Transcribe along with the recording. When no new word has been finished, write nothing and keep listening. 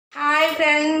Hi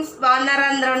friends, బాగున్నారా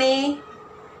అందరూని?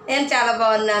 నేను చాలా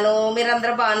బాగున్నాను.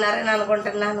 మీరందరూ బాగున్నారని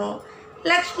అనుకుంటున్నాను.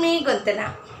 లక్ష్మి గొంతున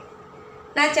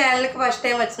నా ఛానల్కి ఫస్ట్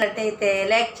టైం వచ్చినట్టయితే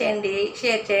లైక్ చేయండి,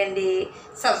 షేర్ చేయండి,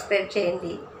 సబ్స్క్రైబ్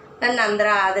చేయండి, నన్ను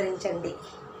అందరూ ఆదరించండి.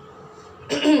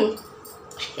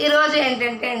 ఈరోజు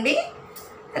ఏంటంటే అండి,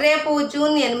 రేపు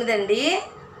జూన్ 8 అండి,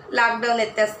 లాక్డౌన్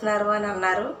ఎత్తేస్తున్నారు అని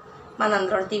అన్నారు.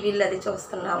 మనందరం టీవీలో అది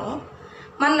చూస్తున్నాము.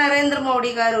 మన నరేంద్ర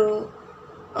మోడీ గారు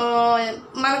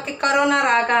మనకి కరోనా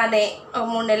రాగానే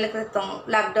 3 నెలల క్రితం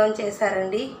లాక్డౌన్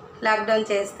చేశారండి. లాక్డౌన్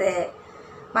చేస్తే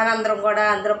మనందరం కూడా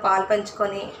అందరూ పాలు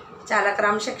పంచుకొని చాలా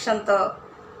క్రమశిక్షణతో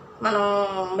మనం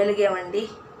మెలిగామండి.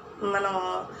 మనం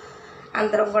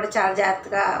అందరం కూడా చాలా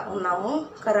జాగ్రత్తగా ఉన్నాము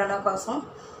కరోనా కోసం.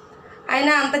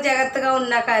 అయినా అంత జాగ్రత్తగా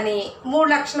ఉన్నా కానీ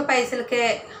 3 లక్షల పైసలకే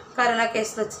కరోనా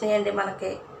కేసులు వచ్చినాయండి.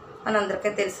 మనందరికీ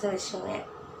తెలిసిన విషయమే.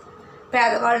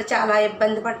 పేదవాళ్ళు చాలా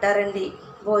ఇబ్బంది పడ్డారండి.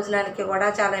 భోజనానికి కూడా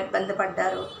చాలా ఇబ్బంది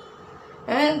పడ్డారు.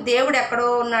 దేవుడు ఎక్కడో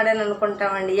ఉన్నాడని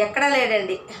అనుకుంటామండి, ఎక్కడా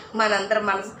లేడండి. మనందరం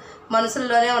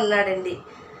మనసుల్లోనే ఉన్నాడండి.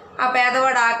 ఆ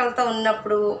పేదవాడు ఆకలితో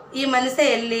ఉన్నప్పుడు ఈ మనిషే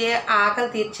వెళ్ళి ఆ ఆకలి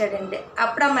తీర్చాడండి.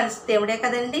 అప్పుడు ఆ మనిషి దేవుడే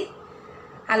కదండి.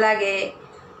 అలాగే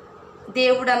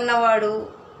దేవుడు అన్నవాడు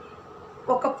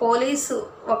ఒక పోలీసు,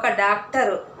 ఒక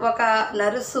డాక్టరు, ఒక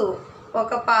నర్సు,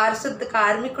 ఒక పారిశుద్ధ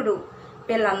కార్మికుడు,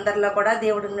 వీళ్ళందరిలో కూడా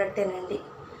దేవుడు ఉన్నట్టేనండి.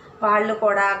 వాళ్ళు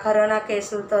కూడా కరోనా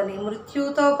కేసులతోని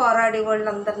మృత్యుతో పోరాడే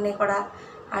వాళ్ళందరినీ కూడా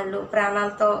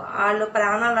వాళ్ళ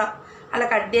ప్రాణాలు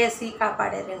వాళ్ళకి అడ్డేసి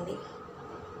కాపాడారండి.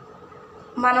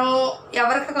 మనం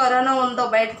ఎవరికి కరోనా ఉందో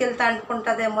బయటకు వెళ్తే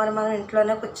అంటుకుంటుందేమో అని మనం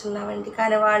ఇంట్లోనే కూర్చున్నామండి.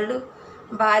 కానీ వాళ్ళు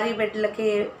భార్య బిడ్డలకి,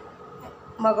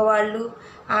 మగవాళ్ళు,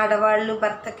 ఆడవాళ్ళు,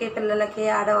 భర్తకి, పిల్లలకి,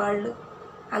 ఆడవాళ్ళు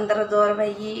అందరూ దూరం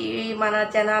అయ్యి మన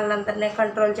జనాలందరినీ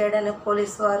కంట్రోల్ చేయడానికి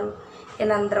పోలీసు వారు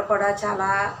వీళ్ళందరూ కూడా చాలా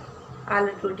వాళ్ళ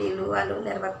డ్యూటీలు వాళ్ళు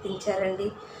నిర్వర్తించారండి.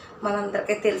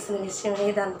 మనందరికీ తెలిసిన విషయం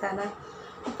ఇదంతా.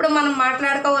 ఇప్పుడు మనం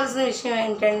మాట్లాడుకోవాల్సిన విషయం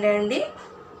ఏంటంటే అండి,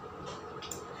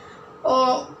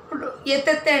 ఇప్పుడు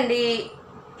అండి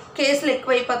కేసులు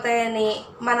ఎక్కువైపోతాయని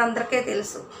మనందరికీ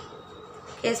తెలుసు.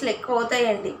 కేసులు ఎక్కువ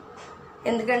అవుతాయండి.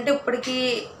 ఎందుకంటే ఇప్పటికీ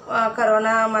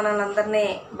కరోనా మనల్ని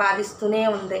బాధిస్తూనే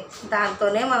ఉంది.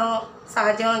 దాంతోనే మనం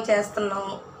సహజీవనం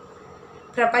చేస్తున్నాము.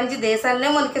 ప్రపంచ దేశాలనే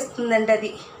వణికిస్తుందండి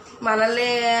అది.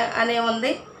 మనల్ని అనే ఉంది.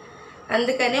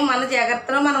 అందుకని మన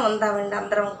జాగ్రత్తలో మనం ఉందామండి.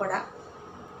 అందరం కూడా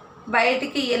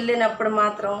బయటికి వెళ్ళినప్పుడు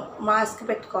మాత్రం మాస్క్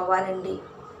పెట్టుకోవాలండి,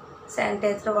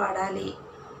 శానిటైజర్ వాడాలి.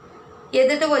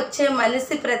 ఎదుట వచ్చే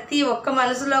మనిషి, ప్రతి ఒక్క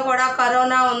మనిషిలో కూడా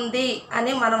కరోనా ఉంది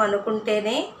అని మనం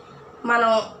అనుకుంటేనే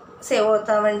మనం సేవ్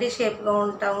అవుతామండి, సేఫ్గా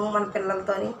ఉంటాము. మన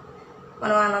పిల్లలతోని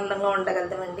మనం ఆనందంగా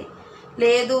ఉండగలుగుతామండి.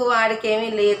 లేదు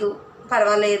వాడికేమీ లేదు,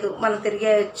 పర్వాలేదు, మనం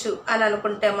తిరిగేయచ్చు అని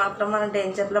అనుకుంటే మాత్రం మనం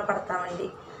డేంజర్లో పడతామండి.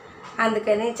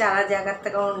 అందుకని చాలా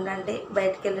జాగ్రత్తగా ఉండండి.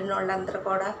 బయటికి వెళ్ళిన వాళ్ళందరూ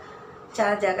కూడా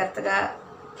చాలా జాగ్రత్తగా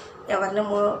ఎవరిని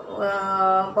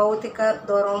భౌతిక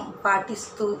దూరం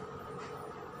పాటిస్తూ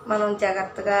మనం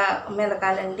జాగ్రత్తగా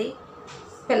మెలగాలండి.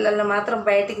 పిల్లల్ని మాత్రం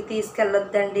బయటికి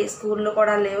తీసుకెళ్ళొద్దండి. స్కూళ్ళు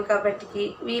కూడా లేవు కాబట్టి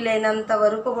వీలైనంత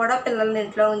వరకు కూడా పిల్లల్ని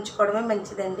ఇంట్లో ఉంచుకోవడమే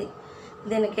మంచిదండి.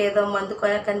 దీనికి ఏదో మందు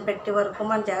కనిపెట్టే వరకు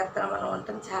మన జాగ్రత్తగా మనం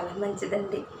ఉండటం చాలా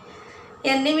మంచిదండి.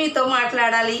 ఇవన్నీ మీతో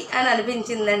మాట్లాడాలి అని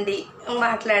అనిపించిందండి,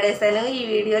 మాట్లాడేశాను, ఈ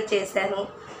వీడియో చేశాను.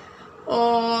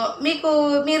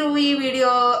 మీరు ఈ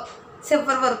వీడియో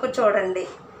చివరి వరకు చూడండి.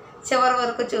 చివరి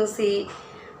వరకు చూసి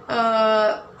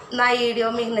నా వీడియో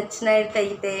మీకు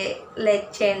నచ్చినట్టయితే లైక్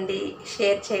చేయండి,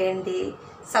 షేర్ చేయండి,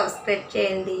 సబ్స్క్రైబ్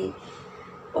చేయండి.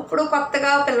 ఇప్పుడు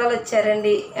కొత్తగా పిల్లలు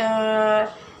వచ్చారండి.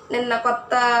 నిన్న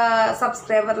కొత్త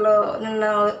సబ్స్క్రైబర్లు నిన్న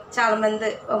చాలామంది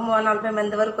 40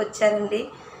 మంది వరకు వచ్చారండి.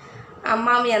 అమ్మ,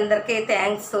 మీ అందరికీ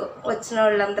థ్యాంక్స్. వచ్చిన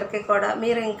వాళ్ళందరికీ కూడా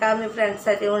మీరు ఇంకా మీ ఫ్రెండ్స్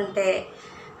అది ఉంటే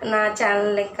నా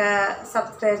ఛానల్ ఇంకా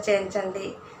సబ్స్క్రైబ్ చేయించండి,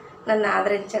 నన్ను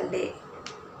ఆదరించండి.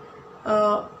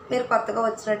 మీరు కొత్తగా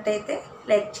వచ్చినట్టయితే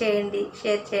లైక్ చేయండి,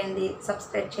 షేర్ చేయండి,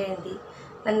 సబ్స్క్రైబ్ చేయండి,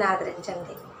 నన్ను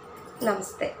ఆదరించండి.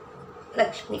 నమస్తే.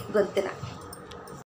 లక్ష్మి గొంతున.